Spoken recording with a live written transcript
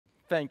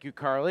Thank you,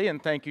 Carly,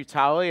 and thank you,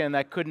 Tali, and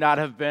that could not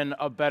have been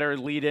a better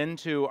lead-in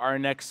to our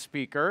next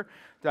speaker,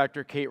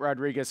 Dr. Kate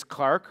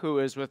Rodriguez-Clark, who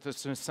is with the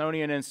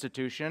Smithsonian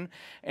Institution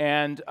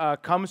and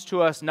comes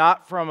to us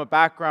not from a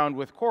background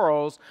with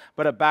corals,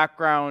 but a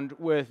background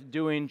with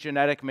doing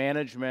genetic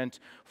management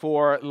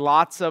for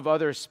lots of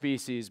other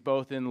species,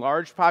 both in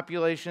large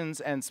populations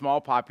and small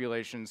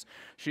populations.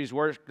 She's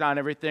worked on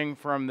everything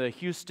from the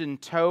Houston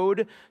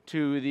toad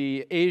to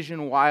the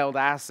Asian wild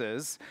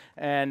asses,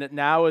 and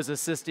now is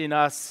assisting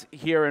us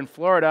here in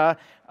Florida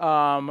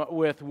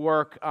with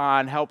work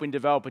on helping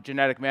develop a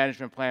genetic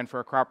management plan for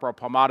a crop royal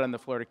palmata in the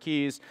Florida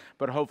Keys,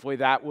 but hopefully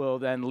that will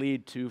then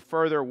lead to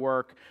further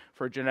work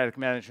for genetic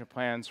management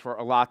plans for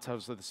a lot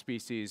of the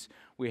species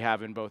we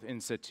have in both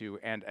in situ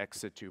and ex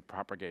situ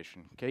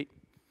propagation. Kate?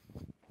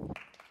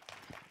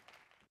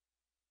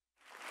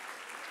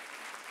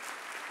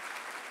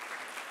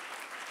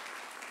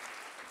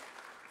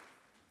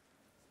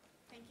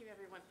 Thank you,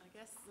 everyone. I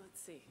guess, let's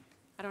see.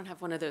 I don't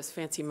have one of those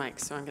fancy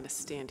mics, so I'm going to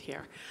stand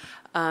here.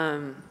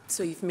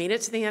 So you've made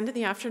it to the end of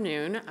the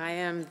afternoon. I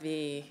am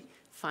the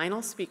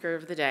final speaker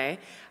of the day.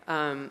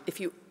 If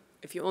you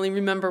only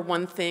remember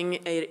one thing,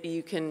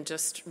 you can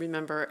just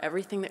remember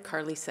everything that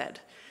Carly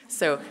said.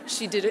 So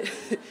she did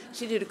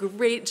a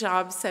great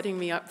job setting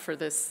me up for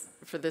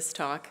this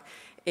talk,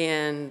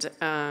 and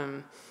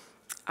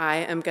I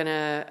am going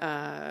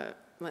to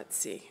let's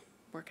see,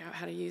 work out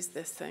how to use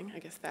this thing. I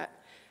guess that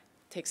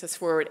takes us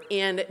forward.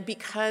 And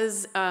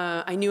because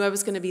I knew I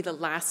was going to be the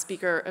last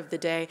speaker of the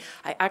day,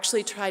 I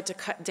actually tried to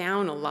cut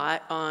down a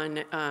lot on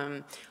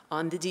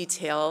the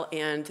detail,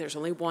 and there's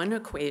only one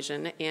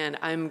equation, and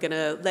I'm going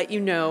to let you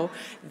know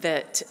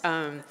that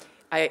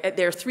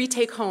there are 3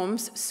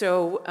 take-homes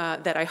so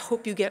that I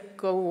hope you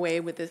go away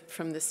with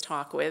from this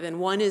talk with, and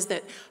one is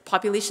that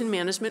population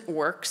management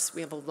works.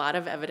 We have a lot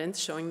of evidence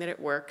showing that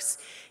it works.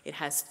 It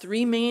has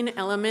 3 main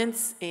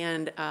elements,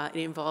 and it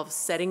involves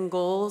setting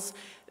goals,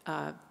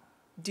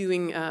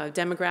 doing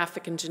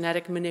demographic and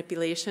genetic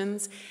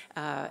manipulations,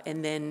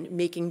 and then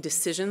making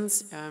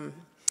decisions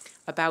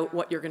about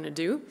what you're going to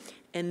do.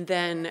 And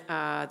then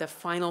the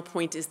final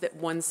point is that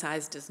one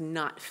size does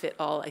not fit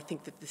all. I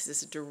think that this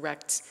is a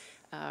direct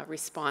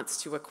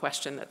response to a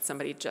question that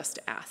somebody just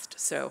asked.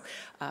 So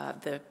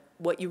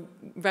what you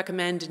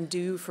recommend and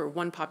do for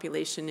one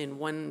population in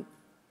one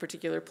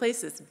particular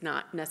place is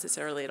not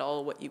necessarily at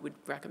all what you would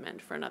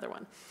recommend for another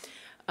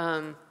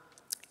one.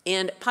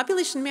 And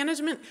population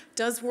management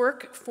does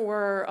work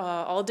for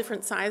all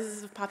different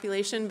sizes of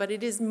population, but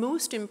it is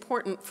most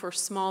important for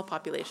small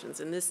populations.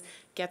 And this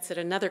gets at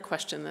another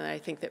question that I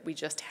think that we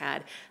just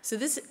had. So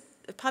this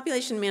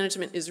population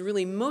management is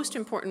really most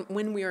important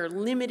when we are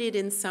limited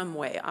in some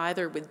way,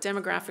 either with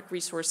demographic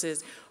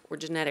resources or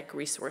genetic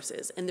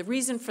resources. And the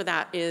reason for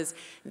that is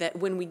that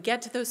when we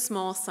get to those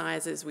small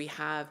sizes, we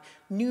have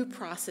new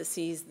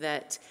processes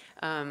that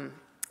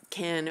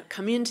can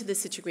come into the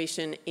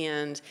situation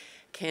and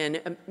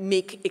can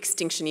make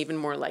extinction even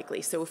more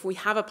likely. So if we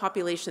have a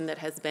population that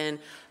has been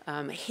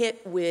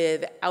hit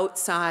with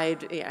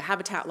outside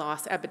habitat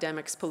loss,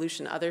 epidemics,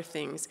 pollution, other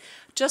things,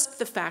 just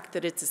the fact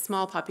that it's a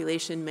small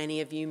population,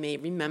 many of you may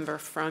remember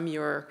from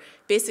your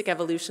basic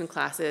evolution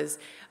classes,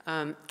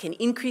 can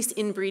increase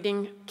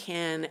inbreeding,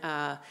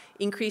 can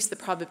increase the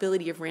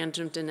probability of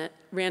random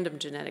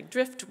genetic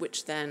drift,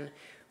 which then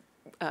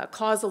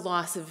cause a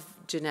loss of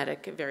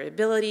genetic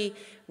variability,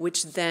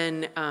 which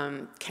then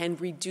can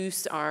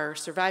reduce our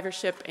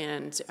survivorship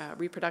and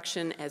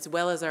reproduction, as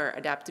well as our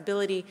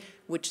adaptability,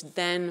 which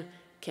then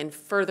can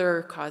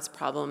further cause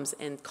problems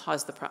and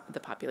cause the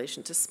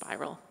population to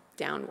spiral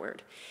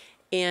downward.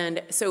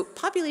 And so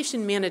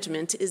population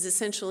management is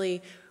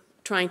essentially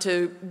trying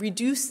to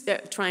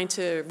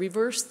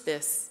reverse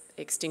this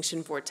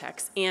extinction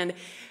vortex. And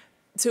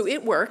so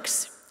it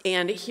works.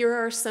 And here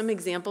are some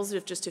examples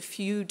of just a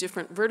few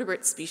different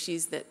vertebrate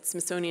species that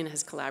Smithsonian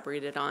has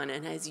collaborated on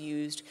and has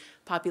used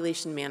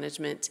population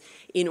management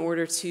in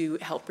order to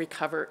help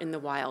recover in the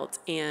wild.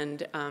 And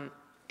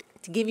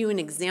to give you an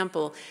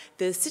example,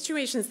 the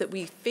situations that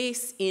we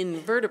face in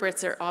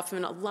vertebrates are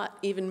often a lot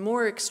even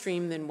more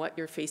extreme than what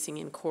you're facing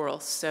in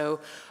corals. So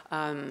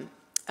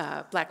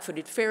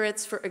black-footed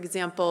ferrets, for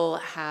example,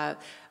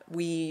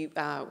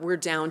 we're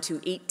down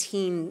to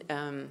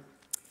 18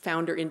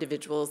 founder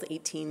individuals,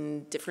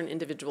 18 different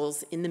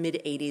individuals in the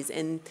mid-'80s.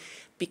 And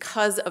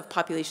because of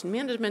population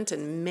management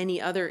and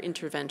many other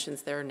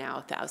interventions, there are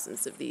now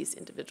thousands of these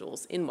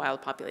individuals in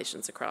wild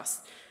populations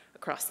across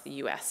the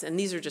US. And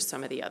these are just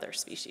some of the other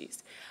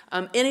species.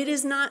 And it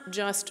is not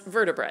just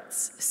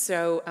vertebrates.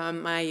 So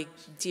my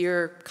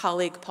dear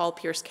colleague Paul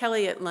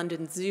Pierce-Kelly at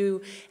London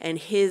Zoo and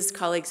his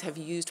colleagues have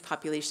used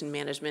population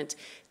management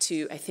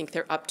to, I think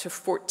they're up to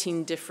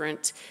 14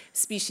 different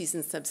species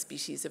and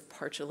subspecies of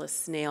parchulus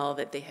snail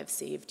that they have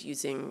saved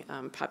using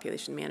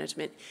population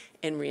management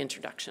and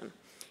reintroduction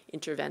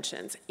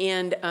interventions.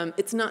 And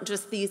it's not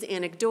just these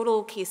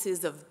anecdotal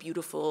cases of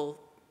beautiful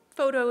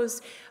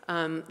photos.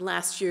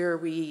 Last year,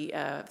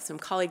 some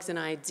colleagues and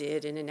I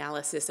did an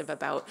analysis of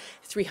about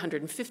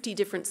 350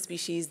 different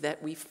species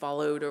that we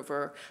followed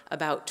over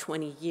about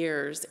 20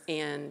 years.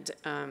 And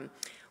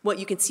what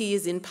you can see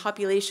is in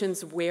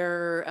populations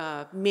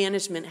where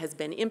management has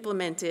been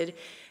implemented,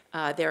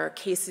 there are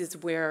cases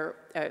where,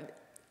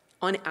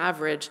 on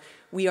average,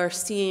 we are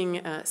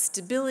seeing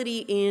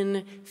stability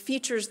in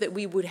features that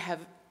we would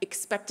have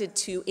expected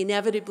to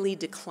inevitably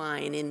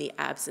decline in the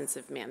absence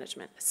of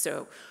management.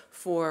 So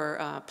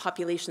for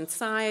population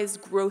size,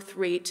 growth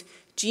rate,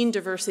 gene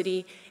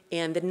diversity,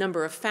 and the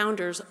number of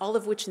founders, all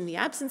of which in the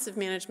absence of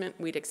management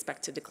we'd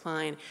expect to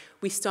decline,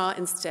 we saw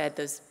instead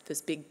those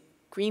big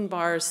green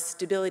bars,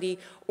 stability,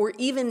 or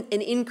even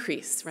an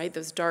increase, right?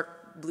 Those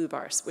dark blue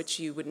bars, which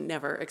you would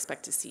never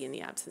expect to see in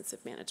the absence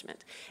of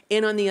management.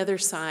 And on the other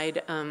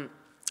side,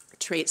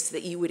 traits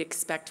that you would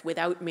expect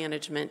without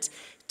management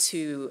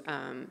to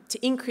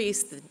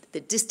increase the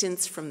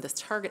distance from the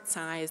target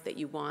size that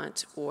you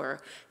want,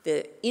 or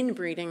the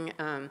inbreeding.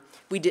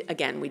 We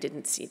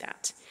didn't see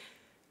that.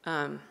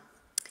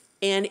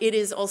 And it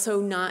is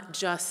also not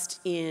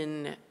just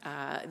in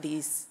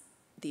these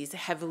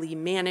heavily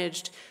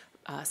managed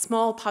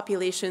small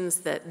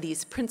populations that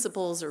these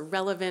principles are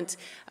relevant.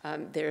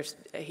 There's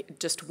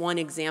just one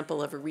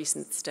example of a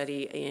recent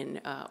study in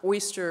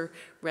oyster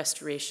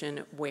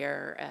restoration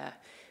where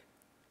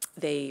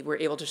they were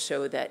able to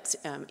show that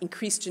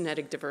increased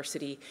genetic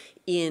diversity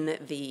in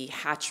the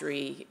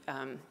hatchery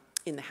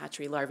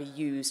larvae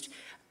used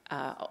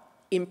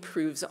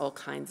improves all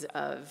kinds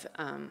of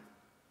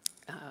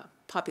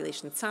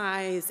population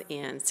size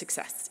and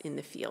success in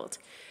the field.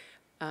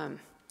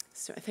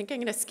 So I think I'm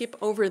going to skip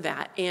over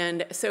that.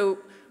 And so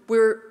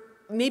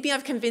maybe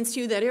I've convinced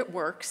you that it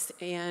works,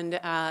 and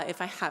if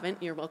I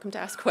haven't, you're welcome to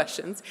ask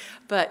questions.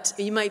 But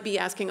you might be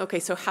asking, okay,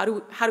 so how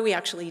do we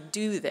actually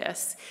do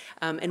this,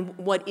 and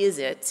what is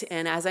it?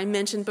 And as I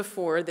mentioned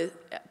before, the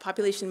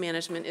population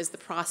management is the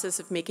process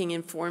of making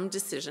informed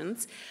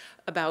decisions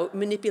about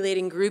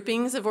manipulating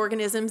groupings of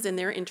organisms and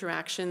their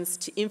interactions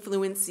to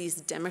influence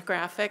these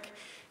demographic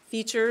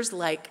features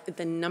like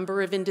the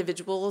number of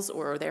individuals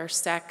or their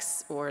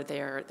sex or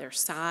their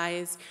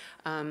size,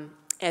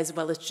 as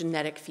well as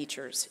genetic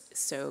features,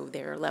 so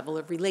their level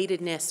of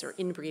relatedness or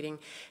inbreeding,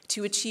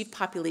 to achieve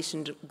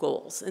population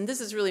goals. And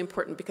this is really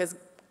important because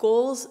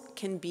goals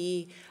can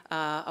be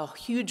a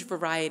huge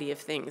variety of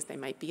things. They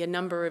might be a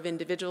number of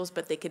individuals,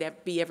 but they could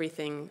be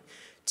everything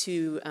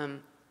to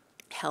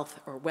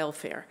health or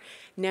welfare.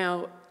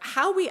 Now,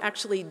 how we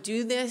actually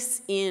do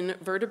this in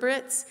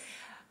vertebrates,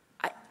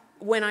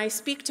 when I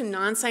speak to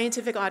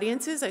non-scientific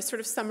audiences, I sort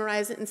of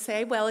summarize it and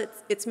say, well,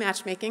 it's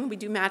matchmaking. We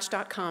do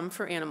Match.com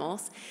for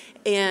animals.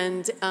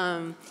 And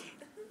the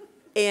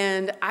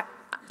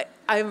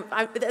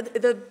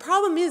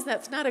problem is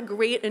that's not a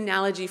great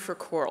analogy for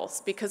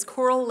corals, because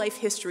coral life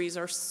histories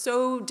are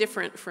so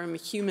different from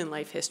human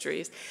life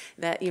histories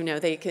that, you know,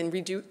 they can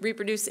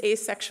reproduce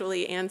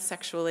asexually and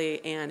sexually,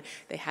 and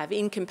they have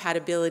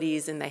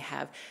incompatibilities, and they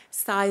have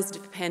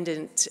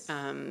size-dependent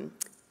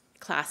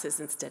classes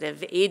instead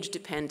of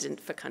age-dependent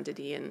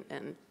fecundity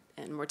and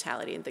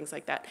mortality and things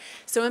like that.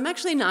 So I'm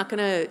actually not going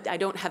to, I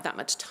don't have that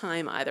much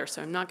time either,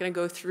 so I'm not going to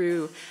go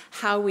through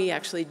how we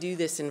actually do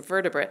this in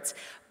vertebrates,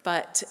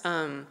 but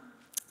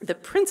the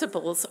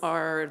principles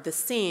are the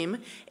same,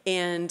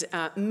 and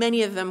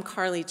many of them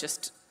Carly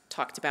just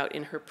talked about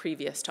in her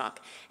previous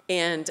talk.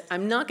 And I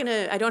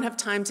don't have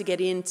time to get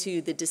into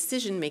the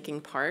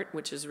decision-making part,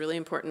 which is really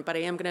important, but I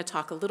am going to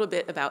talk a little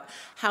bit about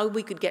how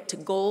we could get to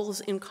goals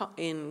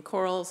in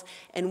corals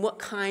and what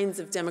kinds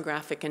of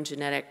demographic and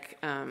genetic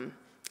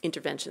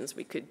interventions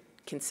we could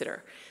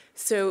consider.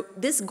 So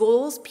this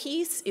goals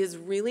piece is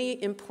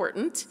really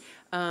important.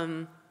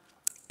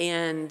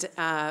 And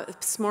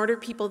smarter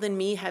people than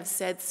me have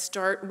said,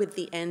 start with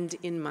the end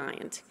in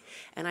mind.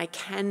 And I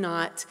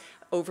cannot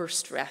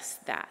overstress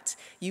that.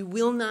 You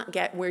will not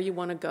get where you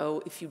want to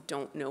go if you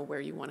don't know where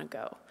you want to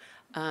go.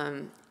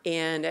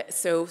 And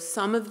so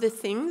some of the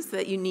things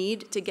that you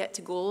need to get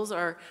to goals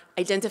are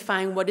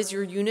identifying what is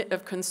your unit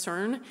of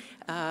concern,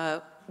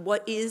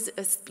 what is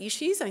a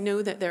species. I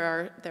know that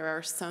there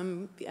are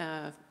some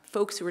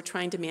folks who are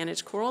trying to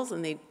manage corals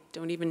and they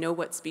don't even know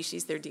what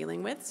species they're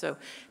dealing with, so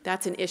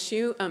that's an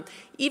issue.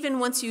 Even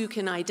once you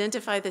can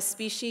identify the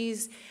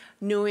species,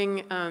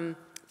 knowing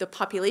the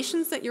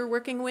populations that you're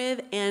working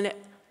with, and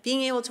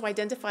being able to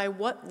identify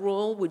what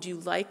role would you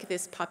like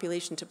this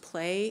population to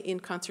play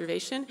in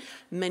conservation.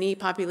 Many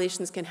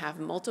populations can have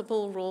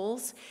multiple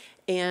roles,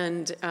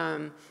 and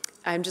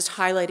I'm just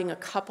highlighting a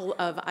couple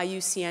of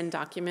IUCN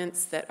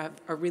documents that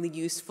are really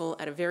useful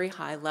at a very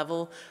high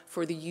level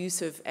for the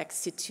use of ex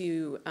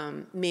situ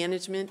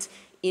management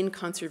in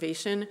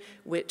conservation,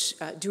 which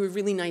do a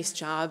really nice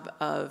job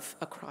of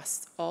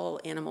across all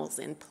animals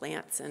and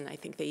plants, and I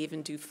think they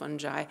even do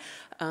fungi,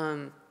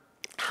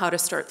 how to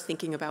start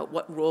thinking about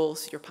what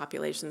roles your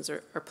populations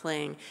are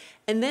playing.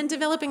 And then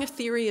developing a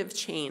theory of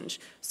change.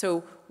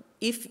 So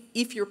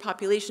if your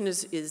population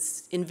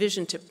is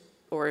envisioned to,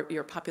 or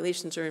your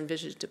populations are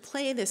envisioned to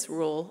play this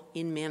role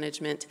in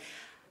management,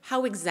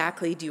 how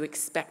exactly do you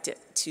expect it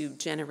to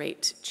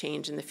generate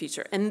change in the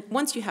future? And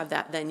once you have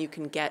that, then you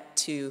can get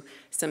to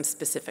some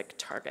specific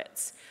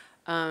targets.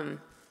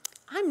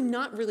 I'm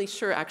not really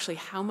sure actually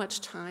how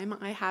much time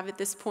I have at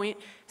this point,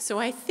 so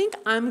I think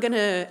I'm going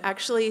to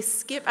actually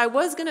skip. I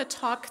was going to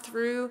talk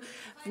through.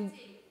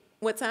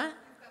 What's that?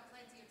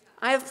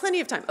 I have plenty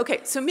of time.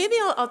 Okay, so maybe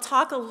I'll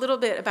talk a little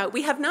bit about,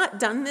 we have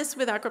not done this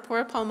with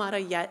Acropora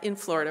palmata yet in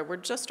Florida. We're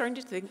just starting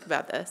to think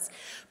about this.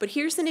 But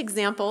here's an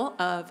example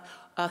of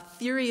a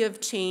theory of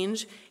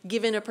change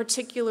given a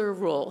particular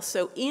role.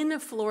 So in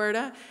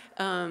Florida,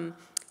 a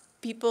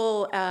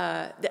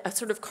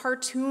sort of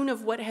cartoon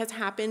of what has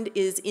happened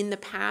is in the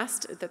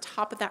past, at the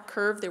top of that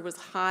curve, there was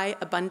high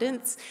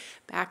abundance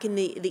back in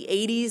the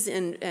 80s,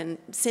 and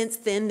since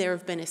then there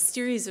have been a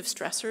series of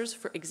stressors,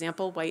 for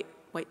example, white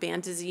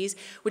band disease,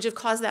 which have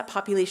caused that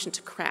population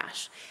to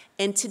crash.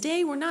 And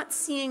today we're not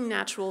seeing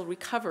natural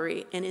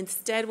recovery, and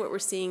instead what we're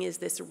seeing is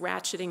this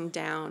ratcheting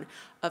down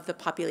of the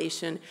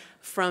population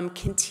from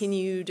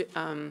continued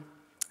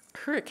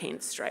hurricane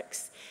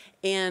strikes.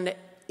 And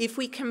if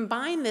we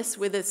combine this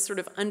with a sort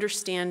of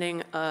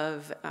understanding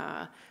of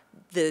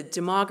the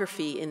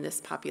demography in this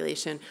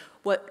population,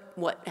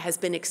 what has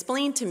been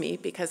explained to me,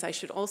 because I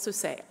should also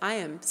say I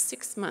am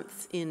 6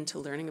 months into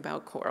learning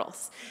about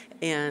corals,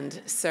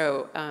 and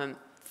so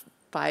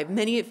by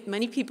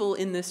many people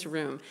in this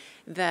room,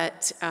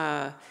 that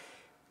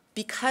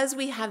because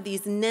we have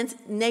these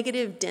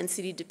negative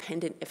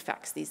density-dependent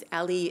effects, these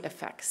LE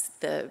effects,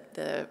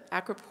 the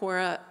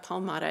Acropora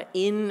palmata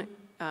in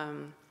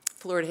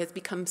Florida has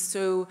become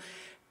so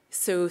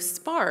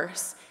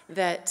sparse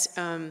that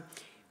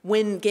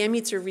when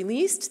gametes are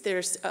released,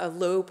 there's a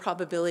low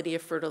probability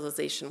of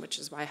fertilization, which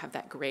is why I have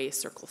that gray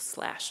circle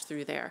slashed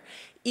through there.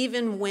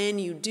 Even when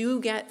you do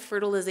get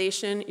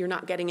fertilization, you're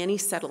not getting any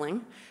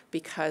settling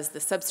because the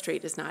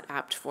substrate is not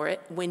apt for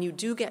it. When you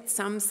do get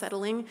some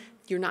settling,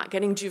 you're not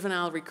getting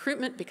juvenile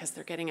recruitment because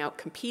they're getting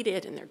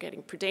out-competed and they're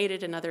getting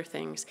predated and other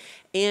things.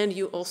 And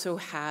you also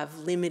have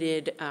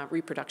limited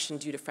reproduction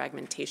due to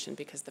fragmentation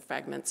because the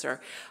fragments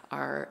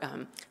are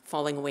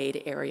falling away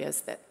to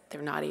areas that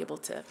they're not able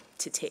to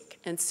take.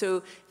 And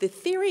so the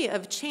theory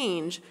of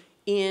change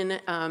in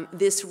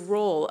this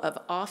role of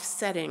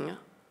offsetting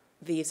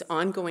these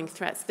ongoing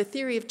threats, the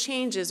theory of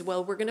change is,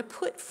 well, we're going to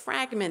put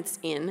fragments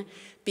in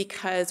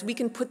because we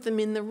can put them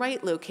in the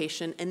right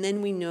location and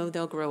then we know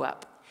they'll grow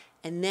up.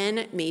 And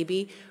then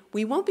maybe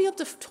we won't be able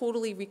to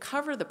totally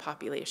recover the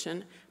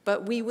population,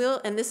 but we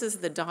will, and this is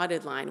the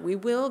dotted line, we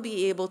will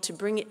be able to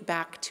bring it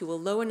back to a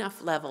low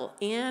enough level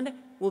and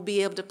we'll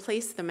be able to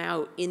place them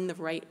out in the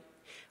right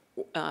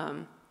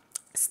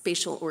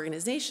spatial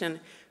organization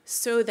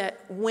so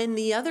that when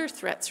the other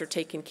threats are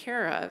taken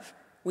care of,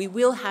 we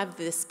will have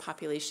this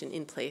population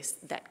in place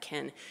that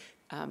can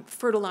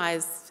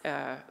fertilize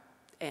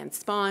and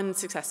spawn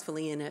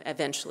successfully and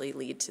eventually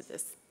lead to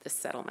this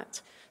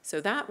settlement. So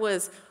that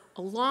was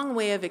a long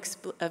way of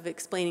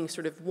explaining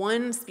sort of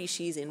one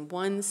species in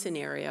one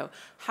scenario,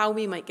 how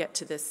we might get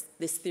to this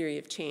theory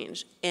of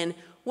change. And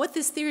what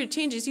this theory of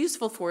change is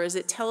useful for is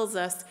it tells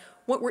us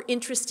what we're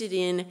interested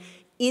in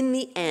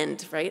the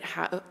end, right?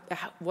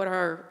 What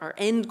our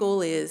end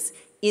goal is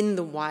in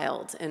the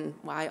wild, and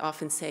I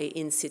often say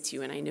in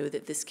situ, and I know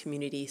that this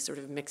community sort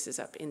of mixes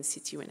up in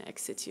situ and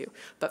ex situ.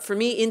 But for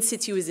me, in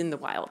situ is in the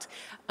wild.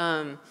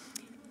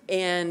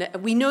 And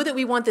we know that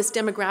we want this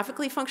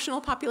demographically functional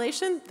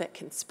population that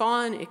can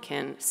spawn, it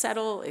can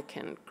settle, it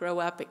can grow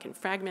up, it can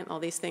fragment, all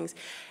these things.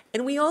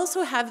 And we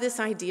also have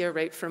this idea,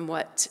 right, from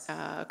what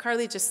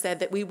Carly just said,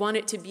 that we want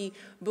it to be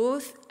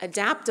both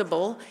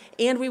adaptable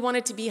and we want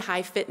it to be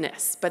high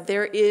fitness. But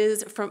there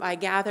is, I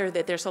gather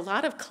that there's a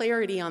lot of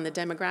clarity on the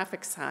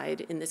demographic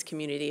side in this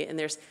community, and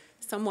there's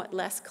somewhat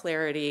less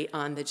clarity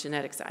on the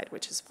genetic side,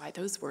 which is why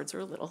those words are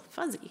a little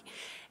fuzzy.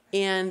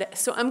 And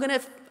so I'm going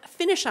to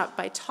finish up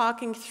by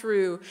talking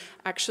through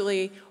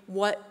actually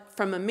what,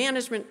 from a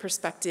management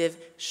perspective,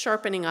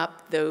 sharpening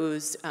up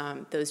those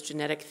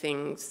genetic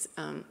things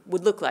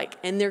would look like.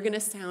 And they're going to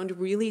sound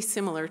really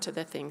similar to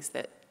the things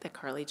that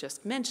Carly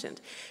just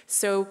mentioned.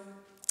 So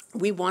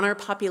we want our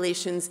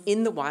populations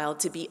in the wild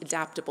to be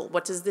adaptable.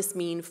 What does this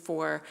mean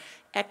for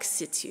ex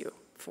situ,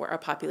 for our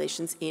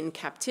populations in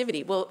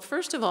captivity? Well,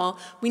 first of all,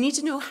 we need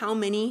to know how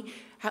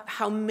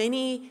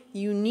many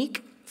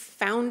unique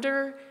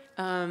founder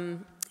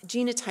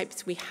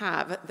genotypes we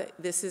have.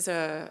 This is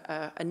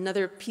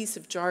another piece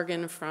of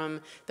jargon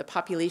from the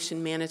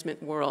population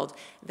management world,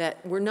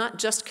 that we're not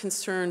just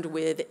concerned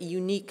with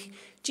unique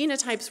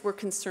genotypes, we're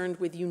concerned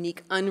with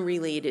unique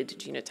unrelated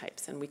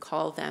genotypes, and we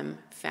call them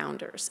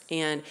founders.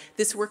 And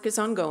this work is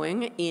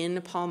ongoing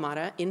in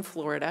Palmata in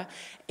Florida,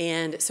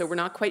 and so we're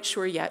not quite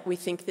sure yet. We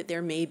think that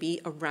there may be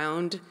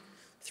around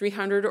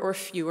 300 or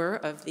fewer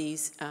of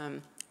these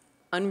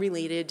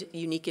unrelated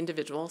unique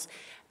individuals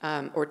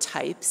or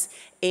types.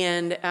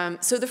 And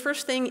so the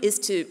first thing is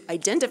to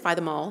identify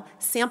them all,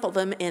 sample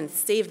them, and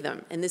save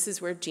them. And this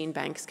is where gene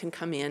banks can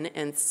come in.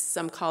 And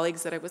some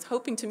colleagues that I was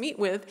hoping to meet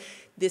with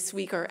this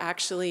week are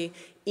actually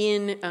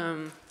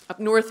up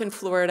north in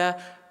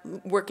Florida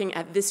working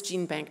at this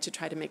gene bank to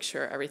try to make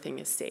sure everything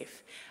is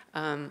safe.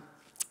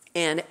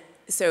 And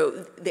so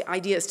the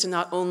idea is to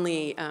not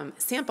only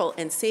sample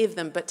and save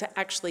them, but to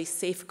actually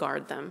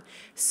safeguard them.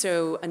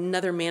 So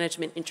another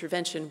management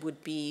intervention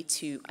would be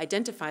to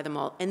identify them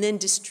all and then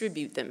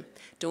distribute them.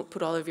 Don't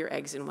put all of your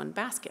eggs in one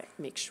basket.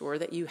 Make sure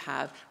that you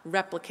have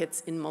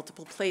replicates in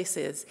multiple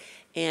places,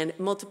 and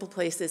multiple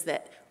places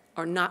that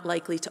are not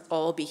likely to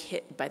all be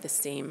hit by the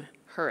same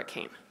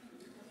hurricane.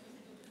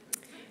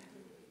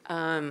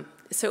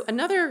 So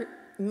another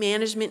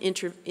management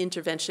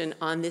intervention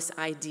on this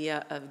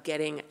idea of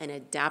getting an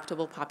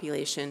adaptable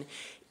population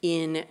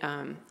in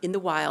the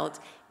wild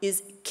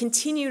is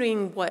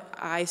continuing what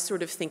I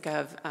sort of think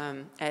of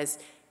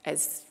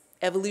as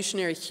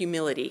evolutionary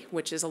humility,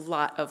 which is a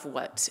lot of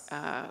what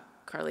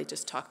Carly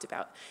just talked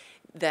about.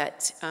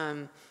 That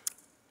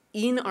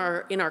in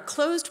our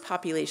closed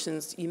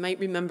populations, you might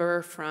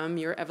remember from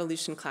your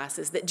evolution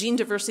classes that gene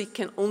diversity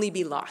can only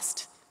be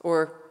lost,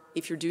 or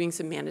if you're doing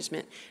some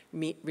management,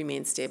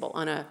 remain stable.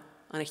 On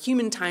a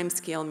human time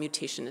scale,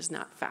 mutation is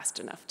not fast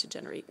enough to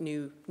generate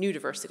new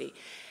diversity.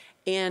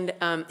 And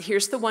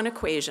here's the one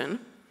equation,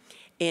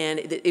 and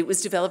it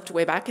was developed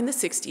way back in the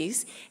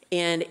 60s,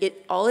 and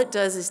all it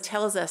does is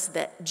tells us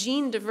that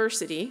gene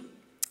diversity,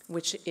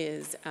 which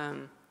is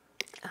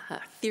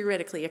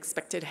theoretically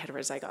expected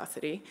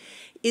heterozygosity,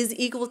 is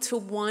equal to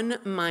 1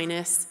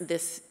 minus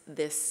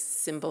this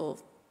symbol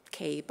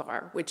K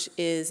bar, which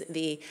is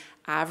the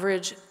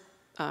average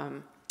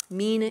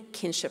mean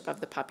kinship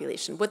of the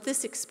population. What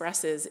this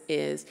expresses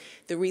is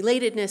the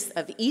relatedness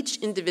of each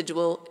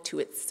individual to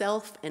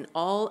itself and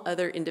all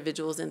other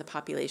individuals in the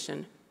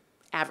population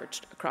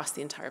averaged across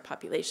the entire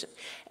population.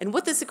 And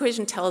what this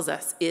equation tells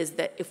us is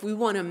that if we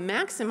want to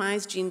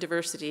maximize gene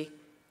diversity,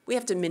 we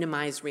have to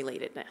minimize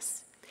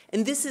relatedness.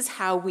 And this is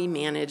how we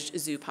manage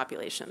zoo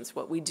populations.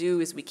 What we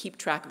do is we keep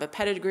track of a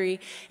pedigree,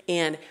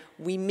 and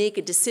we make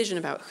a decision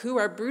about who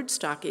our brood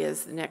stock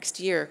is the next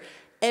year,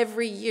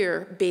 every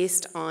year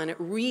based on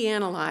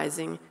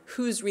reanalyzing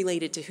who's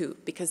related to who,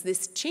 because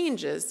this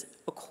changes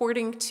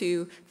according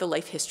to the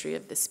life history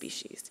of the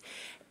species.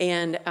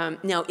 And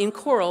now in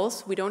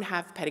corals, we don't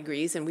have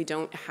pedigrees, and we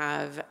don't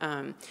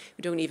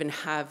even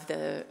have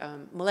the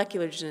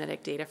molecular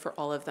genetic data for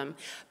all of them.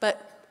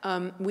 But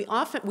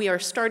we are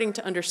starting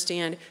to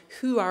understand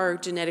who our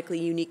genetically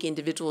unique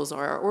individuals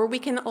are, or we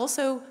can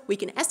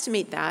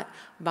estimate that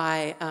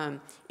by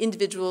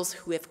individuals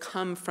who have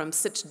come from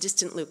such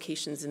distant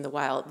locations in the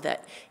wild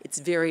that it's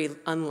very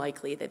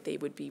unlikely that they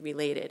would be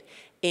related.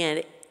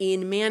 And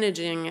in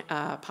managing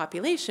a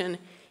population,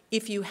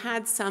 if you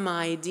had some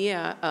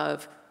idea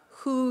of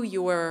who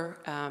your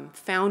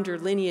founder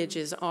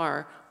lineages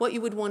are, what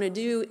you would want to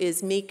do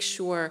is make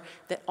sure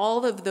that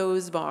all of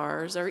those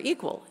bars are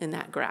equal in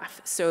that graph.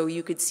 So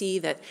you could see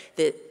that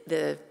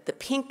the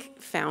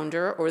pink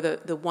founder, or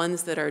the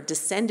ones that are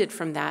descended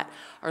from that,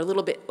 are a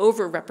little bit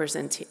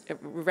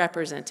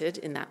overrepresented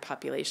in that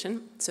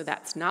population. So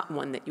that's not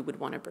one that you would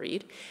want to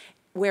breed.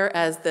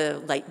 Whereas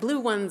the light blue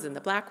ones and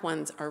the black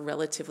ones are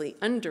relatively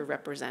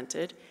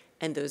underrepresented,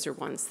 and those are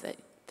ones that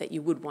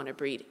you would want to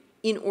breed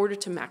in order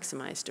to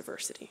maximize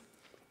diversity.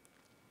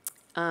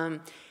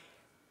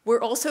 We're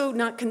also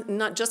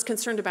not just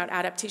concerned about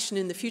adaptation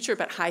in the future,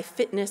 but high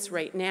fitness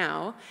right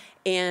now.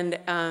 And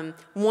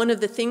one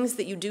of the things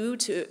that you do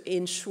to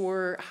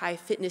ensure high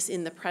fitness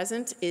in the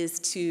present is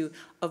to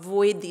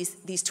avoid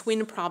these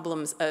twin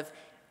problems of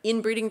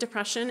inbreeding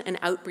depression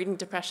and outbreeding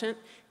depression.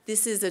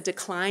 This is a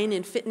decline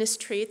in fitness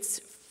traits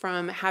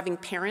from having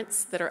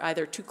parents that are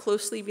either too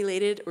closely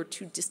related or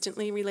too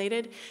distantly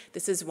related.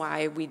 This is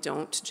why we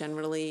don't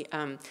generally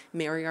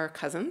marry our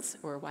cousins,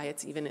 or why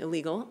it's even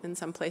illegal in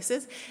some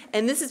places.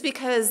 And this is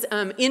because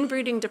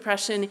inbreeding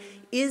depression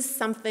is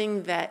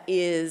something that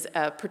is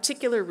a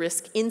particular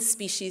risk in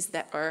species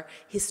that are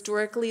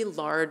historically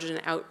large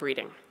and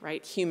outbreeding,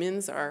 right?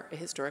 Humans are a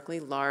historically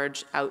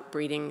large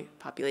outbreeding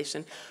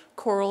population.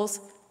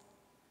 Corals,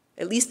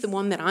 at least the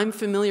one that I'm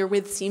familiar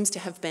with, seems to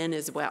have been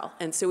as well.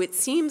 And so it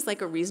seems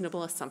like a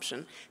reasonable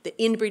assumption that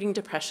inbreeding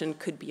depression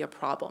could be a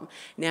problem.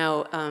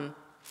 Now,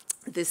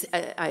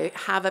 I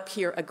have up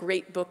here a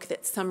great book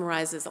that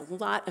summarizes a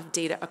lot of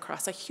data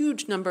across a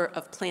huge number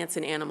of plants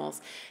and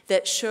animals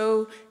that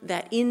show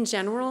that, in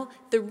general,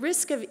 the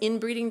risk of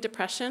inbreeding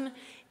depression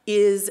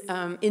is,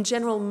 in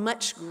general,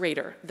 much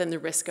greater than the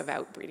risk of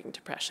outbreeding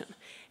depression.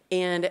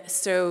 And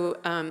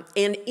so,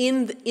 and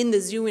in the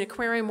zoo and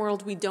aquarium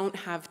world, we don't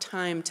have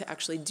time to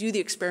actually do the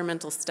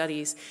experimental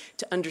studies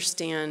to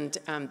understand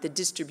the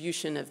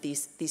distribution of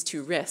these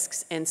two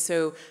risks. And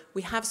so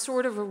we have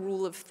sort of a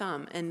rule of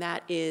thumb, and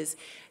that is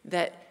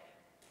that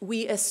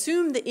we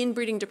assume that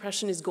inbreeding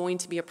depression is going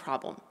to be a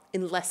problem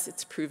unless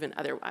it's proven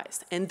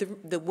otherwise. And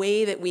the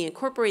way that we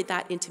incorporate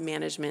that into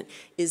management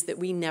is that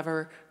we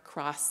never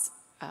cross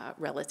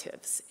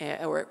relatives,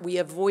 or we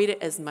avoid it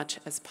as much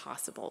as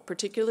possible,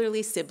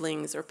 particularly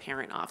siblings or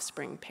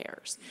parent-offspring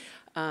pairs.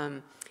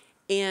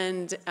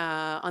 And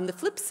on the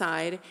flip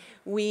side,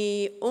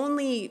 we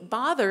only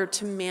bother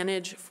to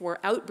manage for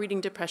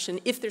outbreeding depression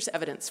if there's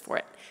evidence for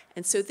it.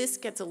 And so this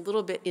gets a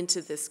little bit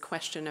into this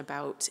question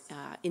about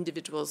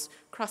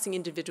crossing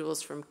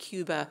individuals from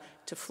Cuba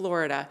to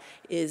Florida,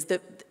 is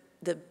that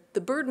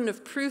the burden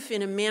of proof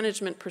in a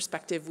management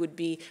perspective would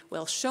be,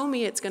 well, show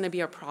me it's going to be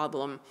a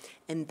problem,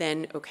 and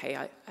then,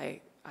 okay,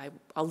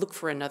 I'll look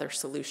for another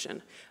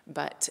solution.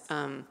 But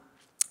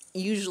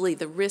usually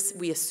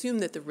we assume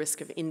that the risk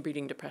of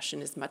inbreeding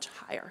depression is much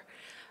higher.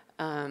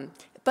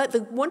 But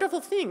the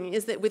wonderful thing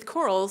is that with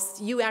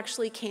corals, you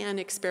actually can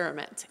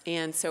experiment.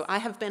 And so I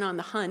have been on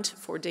the hunt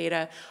for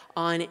data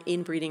on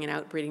inbreeding and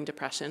outbreeding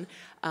depression.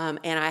 And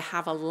I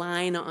have a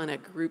line on a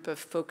group of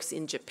folks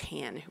in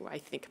Japan who I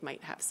think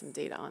might have some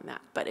data on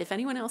that. But if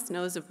anyone else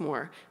knows of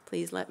more,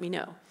 please let me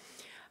know.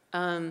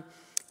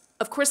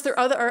 Of course, there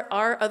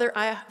are other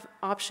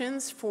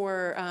options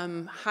for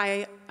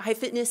high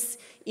fitness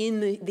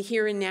in the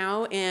here and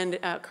now, and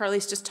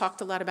Carly's just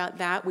talked a lot about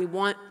that. We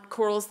want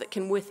corals that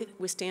can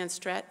withstand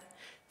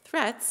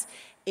threats,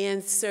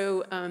 and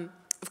so,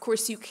 of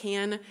course, you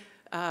can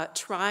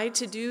try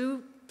to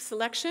do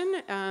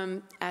selection.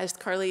 As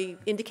Carly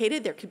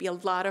indicated, there could be a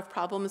lot of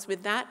problems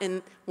with that,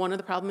 and one of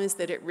the problems is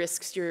that it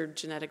risks your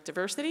genetic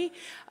diversity.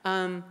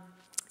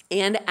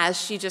 And as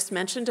she just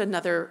mentioned,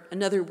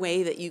 another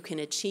way that you can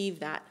achieve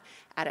that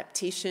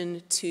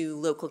adaptation to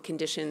local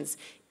conditions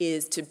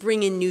is to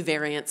bring in new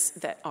variants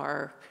that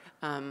are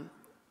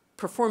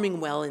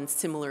performing well in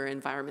similar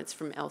environments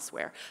from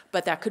elsewhere.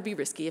 But that could be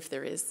risky if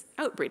there is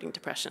outbreeding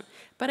depression.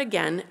 But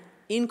again,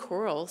 in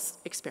corals,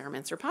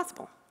 experiments are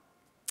possible.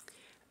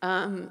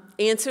 And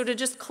so to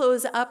just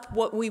close up,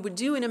 what we would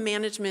do in a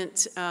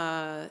management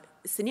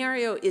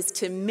scenario is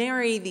to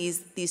marry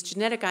these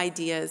genetic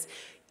ideas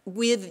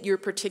with your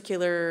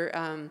particular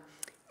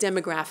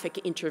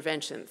demographic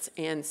interventions.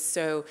 And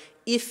so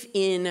if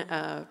in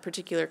a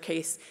particular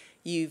case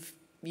you've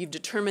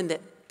determined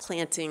that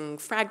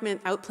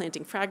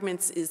outplanting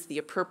fragments is the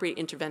appropriate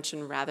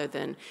intervention rather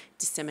than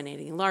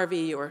disseminating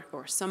larvae or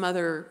some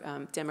other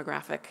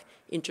demographic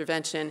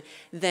intervention,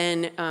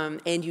 then,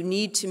 and you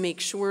need to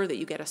make sure that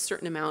you get a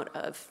certain amount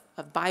of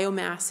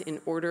biomass in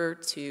order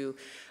to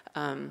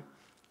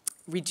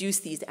reduce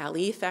these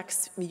allele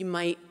effects, you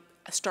might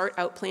start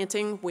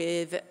outplanting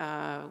with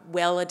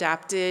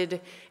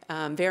well-adapted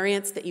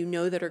variants that you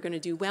know that are going to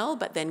do well,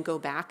 but then go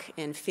back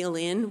and fill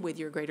in with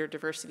your greater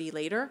diversity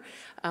later.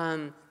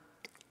 And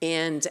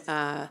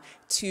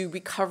to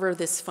recover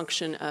this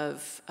function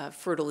of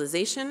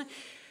fertilization,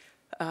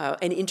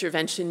 an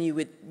intervention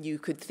you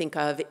could think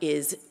of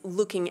is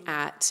looking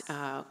at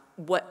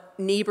what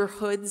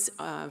neighborhoods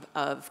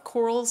of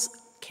corals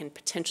can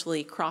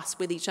potentially cross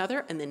with each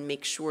other, and then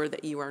make sure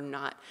that you are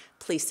not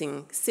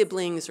placing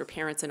siblings or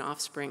parents and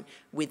offspring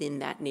within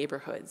that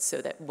neighborhood,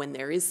 so that when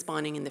there is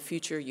spawning in the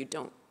future, you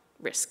don't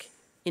risk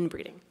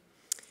inbreeding.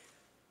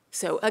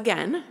 So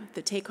again,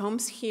 the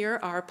take-homes here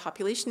are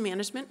population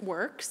management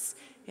works.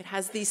 It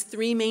has these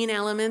three main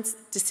elements.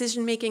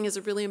 Decision-making is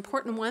a really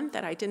important one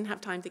that I didn't have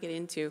time to get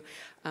into,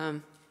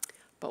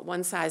 but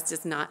one size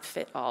does not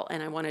fit all.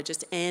 And I want to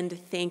just end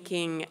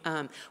thanking,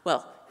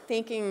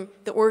 thanking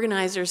the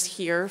organizers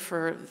here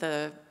for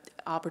the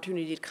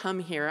opportunity to come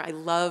here. I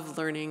love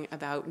learning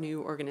about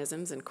new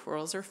organisms, and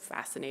corals are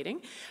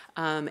fascinating.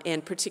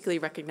 And particularly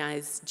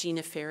recognize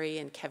Gina Ferry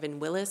and Kevin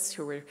Willis,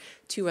 who were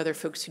two other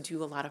folks who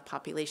do a lot of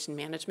population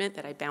management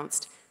that I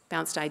bounced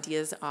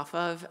ideas off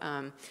of.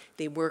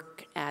 They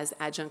work as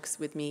adjuncts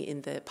with me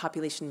in the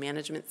Population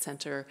Management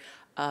Center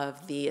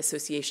of the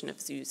Association of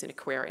Zoos and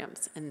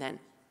Aquariums, and then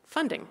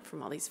funding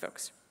from all these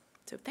folks.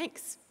 So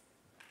thanks.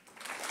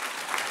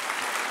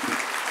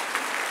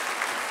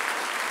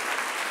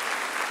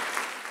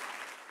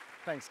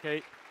 Thanks,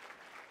 Kate.